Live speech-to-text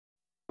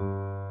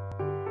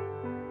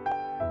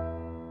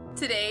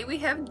Today we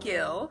have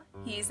Gill.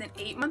 He's an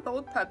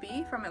 8-month-old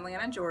puppy from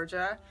Atlanta,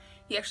 Georgia.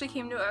 He actually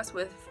came to us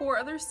with 4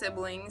 other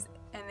siblings,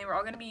 and they were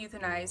all going to be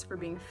euthanized for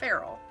being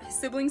feral. His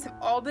siblings have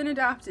all been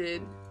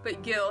adopted,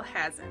 but Gill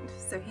hasn't,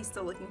 so he's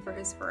still looking for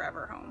his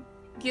forever home.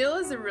 Gill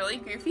is a really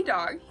goofy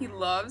dog. He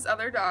loves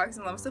other dogs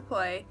and loves to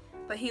play,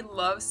 but he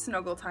loves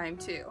snuggle time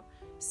too.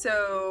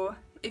 So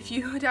if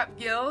you adopt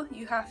Gill,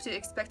 you have to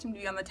expect him to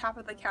be on the top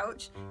of the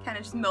couch, kind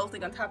of just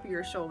melting on top of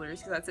your shoulders,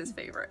 because that's his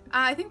favorite.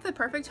 I think the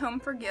perfect home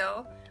for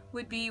Gill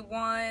would be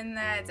one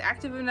that's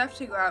active enough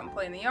to go out and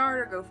play in the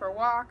yard or go for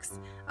walks,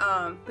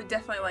 but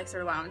definitely likes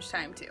their lounge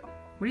time too.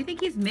 What do you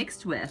think he's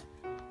mixed with?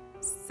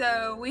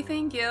 So we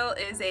think Gill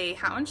is a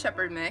Hound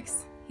Shepherd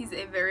mix. He's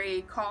a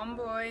very calm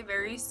boy,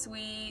 very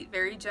sweet,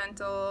 very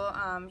gentle.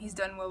 He's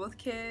done well with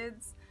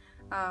kids,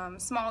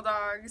 small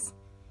dogs.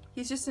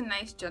 He's just a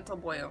nice, gentle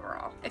boy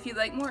overall. If you'd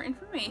like more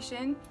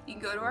information, you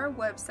can go to our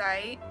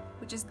website,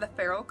 which is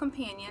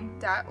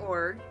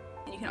theferalcompanion.org,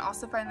 and you can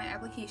also find the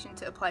application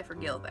to apply for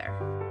Gill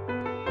there.